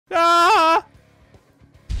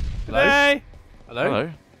Hello? Hey! Hello?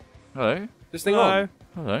 Hello. Hello. This thing on?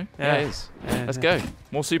 Hello. Yeah. It is. Yeah, Let's yeah. go.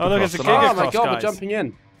 More Supercross. Oh, look, it's a tonight. Oh my Gigacross, god, we're guys. jumping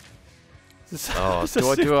in. Oh, It's a do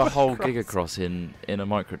I do a whole Supercross. Gigacross in a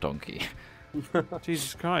micro donkey?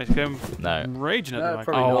 Jesus Christ, going No. raging at No, the mic.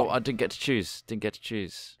 probably Oh, not. I didn't get to choose. Didn't get to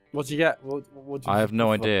choose. What'd you get? What'd you I have no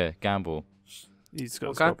what? idea. Gamble. He's got a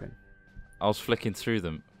Okay. scorpion. I was flicking through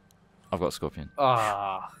them. I've got a scorpion.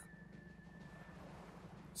 Ah.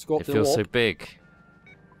 It Scorpion feels walk. so big.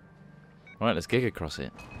 Right, let's Gigacross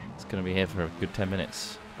it. It's going to be here for a good 10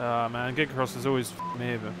 minutes. Ah, man, Gigacross is always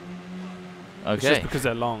me over. It's Okay. just because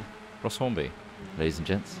they're long. Ross Hornby, ladies and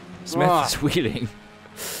gents. Smith Ah. is wheeling.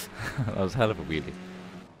 That was a hell of a wheelie.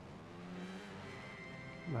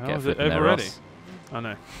 Well, Get is it flipping over there, already? Ross. I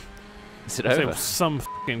know. Is it I say over? some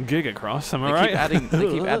f***ing Gigacross, am I They right? keep adding.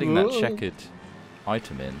 They keep adding that checkered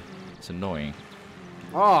item in. It's annoying.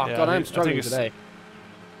 Oh, Yeah, God, I I'm think struggling it's- today.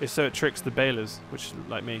 It's so it tricks the bailers, which,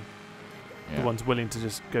 like me, Yeah. the ones willing to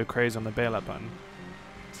just go crazy on the bailout button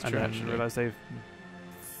It's and true, then actually. realise they've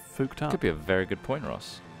fooked up. Could be a very good point,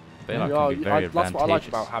 Ross. Bailout Yeah, can be very that's what I like advantageous.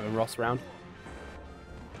 about having Ross around.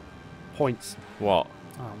 Points. What?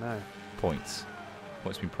 Oh no, Points.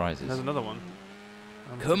 What's been prizes? there's another one.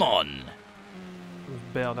 Come on! I was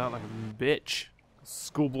bailed out like a bitch.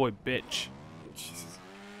 Schoolboy bitch.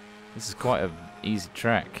 This is quite an easy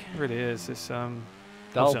track. It really is. It's Dull.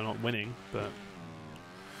 obviously I'm not winning, but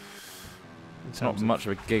It's not much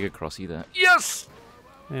of a Gigacross either. Yes!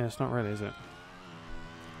 Yeah, it's not really, is it?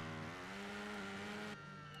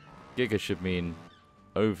 Giga should mean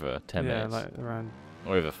over 10 yeah, minutes. like around.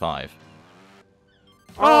 Or over 5.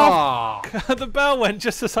 Oh! The bell went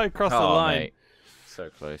just as I crossed the line. Mate. So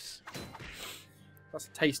close. That's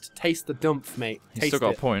taste the dump, mate. He's Taste still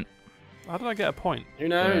got it. a point. How did I get a point? Who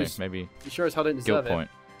Dunno, knows? maybe You sure as hell don't guilt deserve it. point.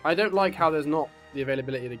 I don't like how there's not the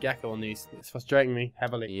availability of the gecko on these. It's frustrating me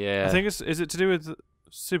heavily. Yeah. I think it's. Is it to do with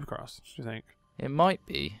Supercross? Do you think? it might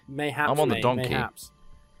be. Mayhaps, I'm on the mate, donkey. Mayhaps.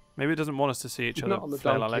 Maybe it doesn't want us to see each You're other not on the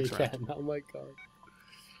flail our donkey legs around. again. Oh my god.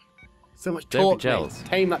 So much Don't be talk, mate. jealous.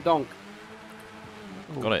 Tame that donk.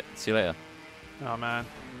 Got it. See you later. Oh man.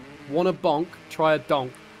 Want a bonk? Try a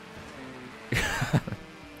donk.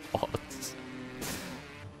 What?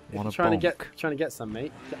 If Want you're a trying bonk. to get some,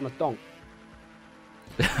 mate. Get on a donk.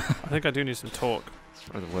 I think I do need some talk. It's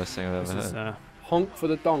probably the worst thing I've This ever is, heard. Honk for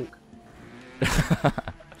the donk.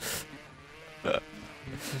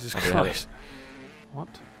 Jesus Okay, have Christ. What?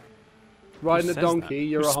 Riding a says donkey, that?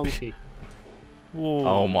 you're a Who's honky. Whoa,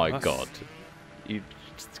 Oh my that's- god. You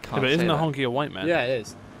just Yeah, can't but say isn't a that. honky a white man? Yeah, it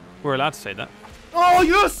is. We're allowed to say that. Oh,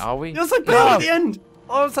 yes! Are we? Yes, I bailed at the end!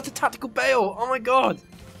 Oh, such a tactical bail! Oh my god!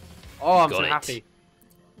 Oh, I'm Got so it. happy.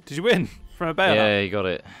 Did you win from a bailout? Yeah, you got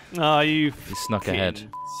it. Oh, you. You snuck ahead.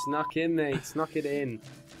 Snuck in, mate. Snuck it in.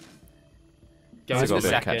 Still Going got a to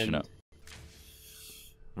bit of catching second. up.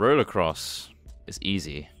 Rollercross is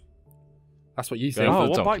easy. That's what you Go think. for Oh, the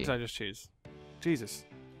what bike donkey. did I just choose? Jesus.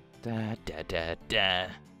 Da da da da.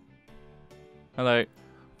 Hello.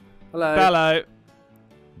 Hello. Bellow.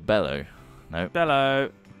 Bellow. No.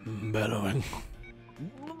 Bellow. Bellowing.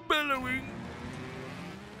 Bellowing.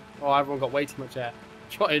 Oh, everyone got way too much air.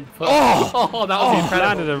 Trotting. Oh! that was Oh,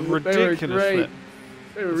 incredible. landed a They were ridiculous great. flip.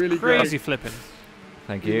 They were really Crazy flipping.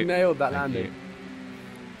 Thank great. you. You nailed that Thank landing.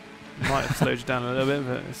 Might have slowed you down a little bit,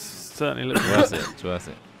 but it's certainly looks you. Worth it. It's worth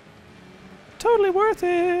it. Totally worth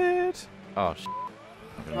it. Oh,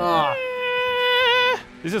 Ah,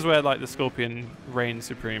 This is where like the scorpion reigns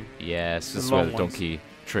supreme. yes. The This is where long the ones. donkey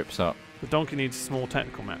trips up. The donkey needs small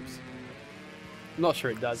technical maps. I'm not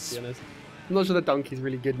sure it does, to be honest. I'm not sure the donkey's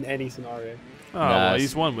really good in any scenario. Oh, Nah, well, it's-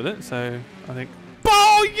 he's won with it, so I think.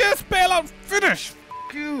 Oh yes, bailout finish.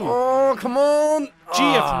 F you. Oh, come on!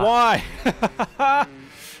 GFY.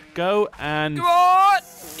 Go and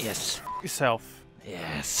Yes. yourself.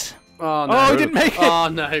 Yes. Oh, no. Oh, he didn't make it. Oh,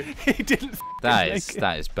 no. He didn't. That make is it.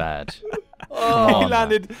 that is bad. Oh, He on, man.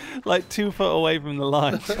 landed like 2 foot away from the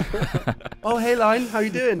line. oh, hey, Line. How you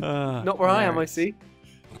doing? Not where I am, I hilarious. see.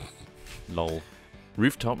 Lol.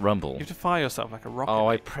 Rooftop rumble. You have to fire yourself like a rocket. Oh,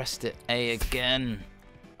 I mate. pressed it A again.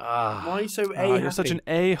 Ah, Why are you so Oh, A you're such an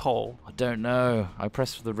a-hole. I don't know. I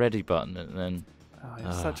pressed for the ready button and then, Oh,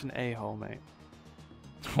 you're such an a-hole, mate.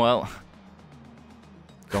 well,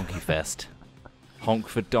 Donkey Fest. Honk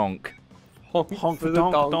for donk. Honk for the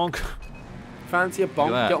donk, donk. Fancy a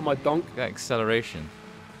bonk? that. Get on my donk. Look at that acceleration.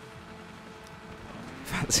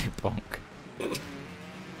 Fancy bonk. I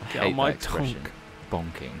Get hate on my that expression.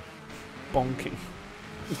 donk. Bonking. Bonking.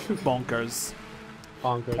 Bonkers.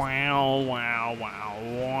 Bonkers. Wow, wow, wow,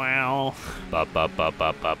 wow. Ba ba ba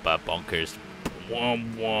ba ba ba bonkers.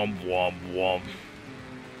 Wom wom wom wom.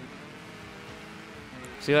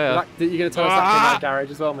 See you later. You're going to tell us that came out of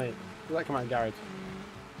garage as well, mate? Did that come out of garage?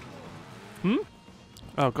 Hmm?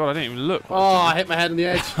 Oh god, I didn't even look. Oh, I hit my head on the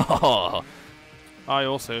edge. Oh, I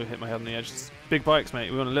also hit my head on the edge. It's big bikes,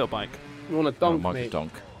 mate. We want a little bike. You want a donk, Mike, mate?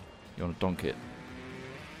 donk. You want to donk it?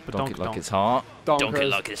 But Donk it like it's hot. Donkers. Donk it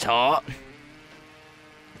like it's hot.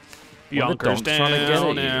 Yonkers donk's trying to get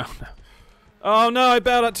down at you. now. Oh no, I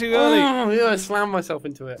bailed out too early. Oh, yeah, I slammed myself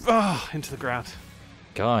into it. Ah, into the ground.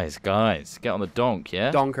 Guys, get on the donk,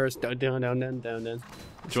 yeah? Donkers. Down.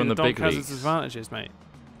 Join the donk big has leagues. its advantages, mate.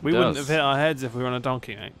 We It wouldn't does. have hit our heads if we were on a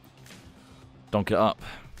donkey, mate. Donk it up.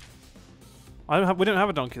 We don't have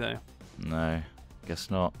a donkey though. No, guess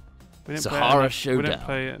not. We didn't Sahara We didn't Showdown.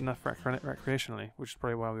 play it enough recreationally, which is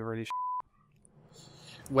probably why we're really.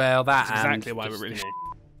 Well, that That's and exactly why we're just, really. you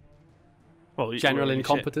know, Well, general we're really shit.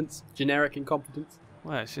 incompetence, generic incompetence,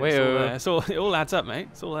 Well, it's all Wait, there. It all adds up, mate.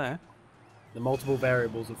 It's all there. the multiple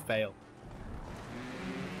variables of fail.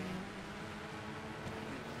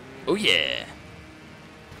 Oh yeah.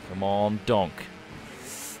 Come on, donk.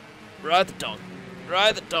 Ride the donk.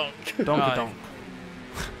 Ride the donk. Donkey donk.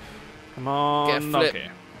 Come on, Get a flip. donkey.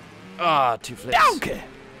 Ah, 2 flips. Donkey.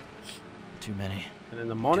 Too many. And in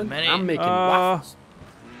the morning, many. I'm making waffles.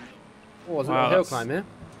 Oh, there's a Wow, little hill that's- climb here.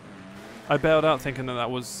 I bailed out thinking that I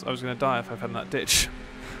was going to die if I fell in that ditch.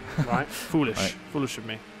 Right. Foolish. Right. Foolish of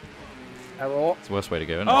me. Error. It's the worst way to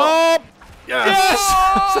go, isn't it? Oh!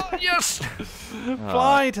 Yes! yes!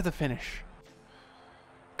 Fly to the finish.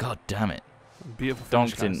 God damn it. Beautiful Donk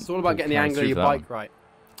finish, guys. didn't. It's all about getting the carry angle of through your that bike one. right.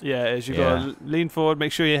 Yeah, it is. You've Yeah. got to lean forward,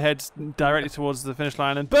 make sure your head's directly towards the finish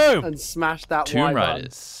line, and boom! And smash that Tomb Y button.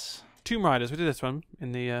 Riders. Tomb Riders. We did this one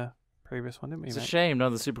in the previous one, didn't we, It's a mate? shame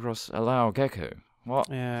none of the Supercross allow Gecko. What?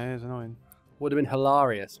 Yeah, it is annoying. Would have been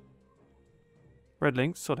hilarious. Red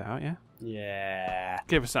Links, sort it out, yeah. Yeah.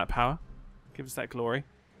 Give us that power. Give us that glory.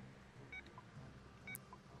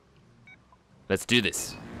 Let's do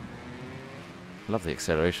this. Love the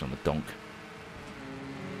acceleration on the donk.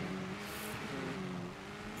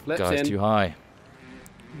 Flips Guys, in. too high.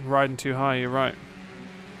 Riding too high, you're right.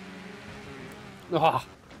 Oh.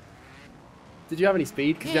 Did you have any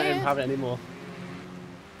speed? Because you don't even have it anymore.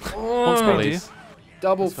 What Oh, speed do you? Please.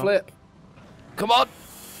 double Let's go. flip. Come on!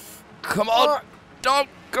 Come on! Donk!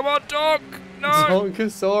 Come on, donk! No!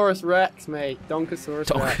 Donkosaurus Rex, mate. Donkosaurus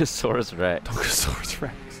Rex. Donkosaurus Rex. Donkosaurus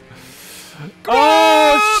Rex.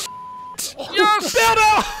 Oh, Yes! Bailed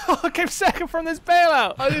out! I came second from this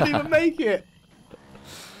bailout! I didn't even make it.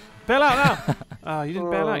 Bail out now! Oh, you didn't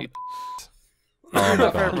bail out, you Oh my for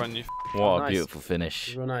god. everyone, you What a Nice. beautiful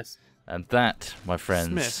finish. Real nice. And that, my friends,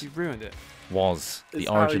 Smith, you've ruined it. was the It's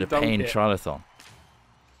how Origin you of dunk Pain it. Trialathon.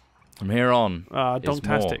 From here on, Ah, is more.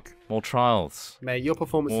 donktastic. More trials. Mate, your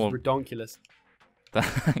performance More- is redonkulous.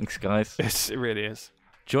 Thanks, guys. It really is.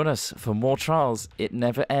 Join us for more trials. It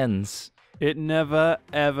never ends. It never,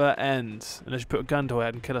 ever ends. Unless you put a gun to our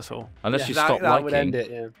head and kill us all. Unless Yeah, you that, stop that would end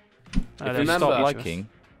liking. it, yeah. I If don't you remember- stop know. liking,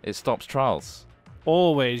 it stops trials.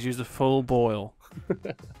 Always use a full boil.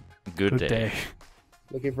 Good day.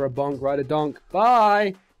 Looking for a bonk, ride a donk.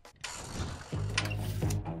 Bye!